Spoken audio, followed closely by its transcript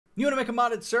You want to make a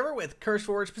modded server with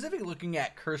CurseForge, specifically looking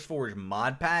at CurseForge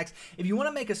mod packs. If you want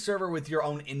to make a server with your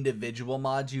own individual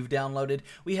mods you've downloaded,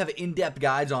 we have in-depth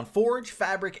guides on Forge,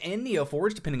 Fabric, and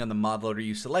NeoForge, depending on the mod loader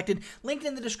you selected, linked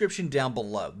in the description down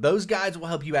below. Those guides will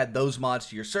help you add those mods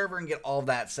to your server and get all of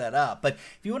that set up. But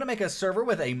if you want to make a server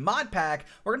with a mod pack,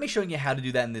 we're going to be showing you how to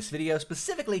do that in this video,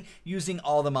 specifically using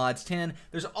all the mods 10.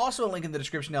 There's also a link in the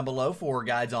description down below for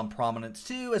guides on Prominence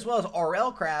 2, as well as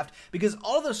RLcraft, because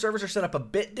all of those servers are set up a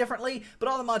bit differently, but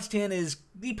all the mods 10 is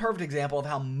the perfect example of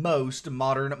how most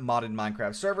modern modded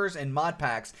Minecraft servers and mod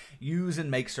packs use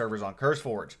and make servers on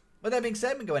CurseForge. With that being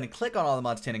said, we can go ahead and click on all the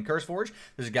mods 10 in CurseForge.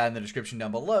 There's a guide in the description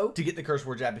down below to get the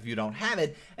CurseForge app if you don't have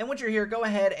it. And once you're here, go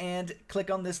ahead and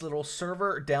click on this little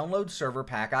server download server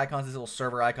pack icon, this little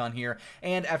server icon here.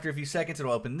 And after a few seconds,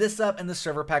 it'll open this up and the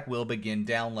server pack will begin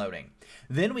downloading.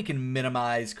 Then we can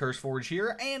minimize CurseForge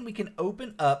here and we can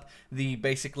open up the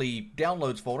basically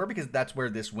downloads folder, because that's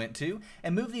where this went to,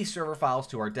 and move these server files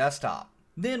to our desktop.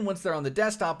 Then once they're on the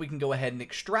desktop, we can go ahead and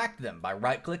extract them by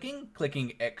right-clicking,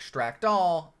 clicking Extract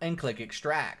All, and click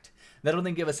Extract. That'll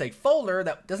then give us a folder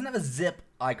that doesn't have a zip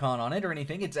icon on it or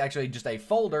anything. It's actually just a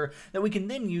folder that we can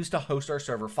then use to host our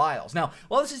server files. Now,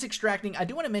 while this is extracting, I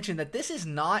do want to mention that this is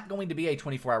not going to be a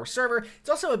 24-hour server. It's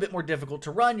also a bit more difficult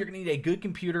to run. You're going to need a good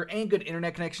computer and good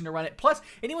internet connection to run it. Plus,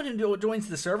 anyone who joins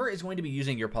the server is going to be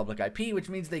using your public IP, which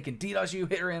means they can DDoS you,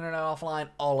 hit your internet offline,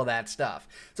 all of that stuff.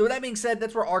 So with that being said,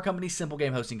 that's where our company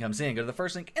SimpleGameHosting comes in. Go to the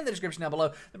first link in the description down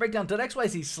below, the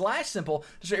breakdown.xyz/simple,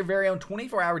 to start your very own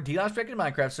 24-hour DDoS-protected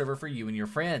Minecraft server for you and your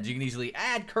friends. You can easily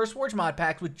add CurseForge mod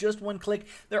packs with just one click.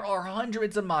 There are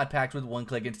hundreds of mod packs with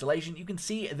one-click installation. You can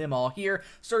see them all here.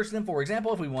 Search them. For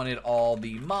example, if we wanted all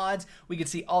the mods, we could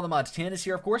see all the mods 10 is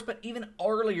here, of course, but even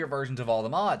earlier versions of all the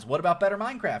mods. What about Better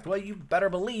Minecraft? Well, you better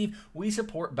believe we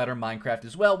support Better Minecraft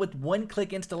as well. With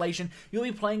one-click installation, you'll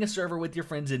be playing a server with your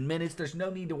friends in minutes. There's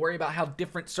no need to worry about how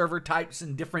different server types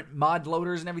and different mod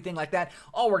loaders and everything like that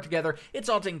all work together. It's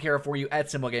all taken care of for you at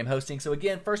SimpleGameHosting. So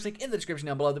again, first link in the description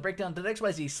down below, the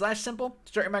breakdown.xyz/simple, to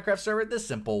start your Minecraft server the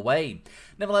simple way.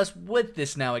 Nevertheless, with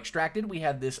this now extracted, we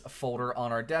have this folder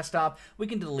on our desktop. We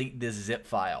can delete this zip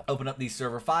file. Open up these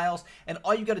server files, and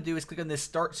all you got to do is click on this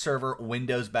Start Server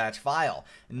Windows Batch file.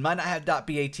 It might not have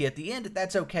 .bat at the end.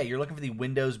 That's okay. You're looking for the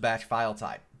Windows Batch file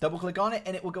type. Double click on it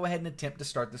and it will go ahead and attempt to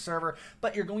start the server,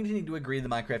 but you're going to need to agree to the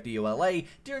Minecraft EULA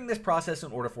during this process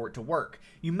in order for it to work.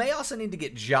 You may also need to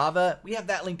get Java. We have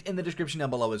that linked in the description down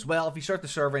below as well. If you start the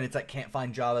server and it's like can't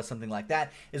find Java, something like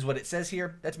that is what it says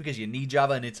here. That's because you need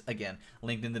Java, and it's again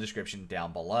linked in the description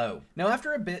down below. Now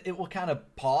after a bit it will kind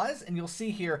of pause and you'll see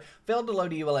here failed to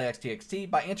load EULA XTXT.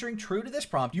 By answering true to this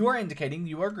prompt, you are indicating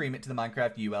your agreement to the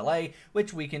Minecraft EULA,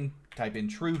 which we can type in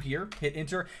true here, hit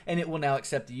enter, and it will now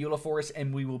accept the EULA for us,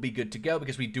 and we will be good to go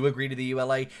because we do agree to the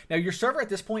EULA. Now your server at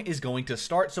this point is going to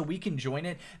start, so we can join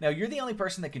it. Now you're the only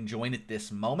person that can join at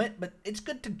this moment, but it's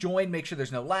good to join, make sure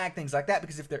there's no lag, things like that,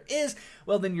 because if there is,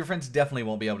 well then your friends definitely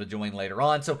won't be able to join later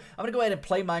on. So I'm gonna go ahead and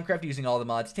play Minecraft using all the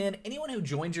mods 10. Anyone who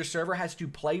joins your server has to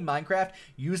play Minecraft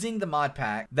using the mod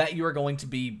pack that you are going to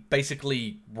be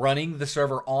basically running the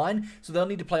server on. So they'll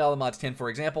need to play all the mods 10, for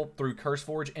example, through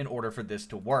CurseForge in order for this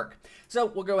to work. So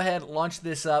we'll go ahead, launch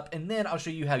this up, and then I'll show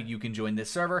you how you can join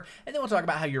this server, and then we'll talk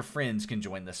about how your friends can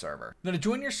join the server. Now to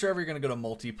join your server, you're going to go to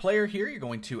multiplayer here, you're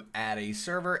going to add a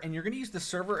server, and you're going to use the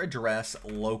server address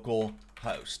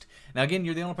localhost. Now again,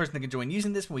 you're the only person that can join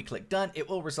using this. When we click done, it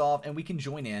will resolve and we can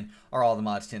join in our All the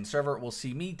Mods 10 server. We'll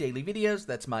see me, daily videos,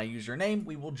 that's my username.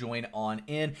 We will join on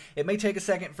in. It may take a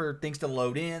second for things to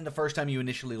load in. The first time you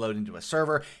initially load into a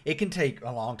server, it can take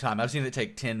a long time. I've seen it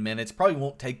take 10 minutes. Probably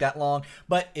won't take that long,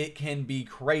 but it can be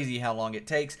crazy how long it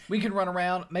takes. We can run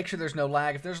around, make sure there's no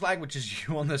lag. If there's lag, which is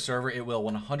you on the server, it will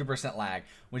 100% lag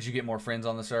once you get more friends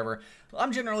on the server.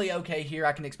 I'm generally okay here.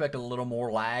 I can expect a little more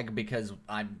lag because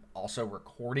I'm also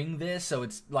recording this, so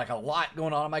it's like a lot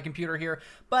going on my computer here,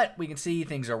 but we can see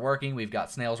things are working. We've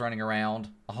got snails running around,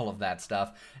 all of that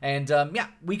stuff, and yeah,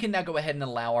 we can now go ahead and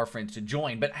allow our friends to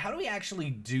join. But how do we actually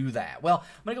do that? Well,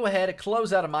 I'm gonna go ahead and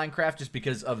close out of Minecraft just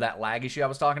because of that lag issue I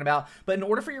was talking about. But in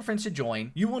order for your friends to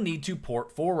join, you will need to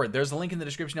port forward. There's a link in the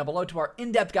description down below to our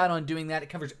in-depth guide on doing that. It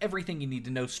covers everything you need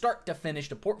to know start to finish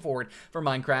to port forward for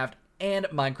Minecraft and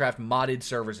Minecraft modded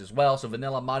servers as well. So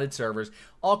vanilla modded servers,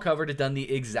 all covered and done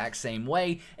the exact same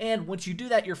way. And once you do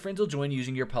that, your friends will join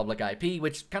using your public IP,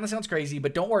 which kind of sounds crazy,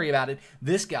 but don't worry about it.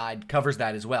 This guide covers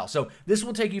that as well. So this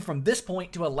will take you from this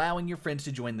point to allowing your friends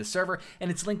to join the server, and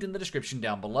it's linked in the description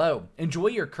down below. Enjoy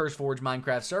your CurseForge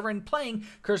Minecraft server and playing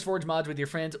CurseForge mods with your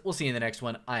friends. We'll see you in the next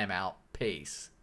one. I am out. Peace.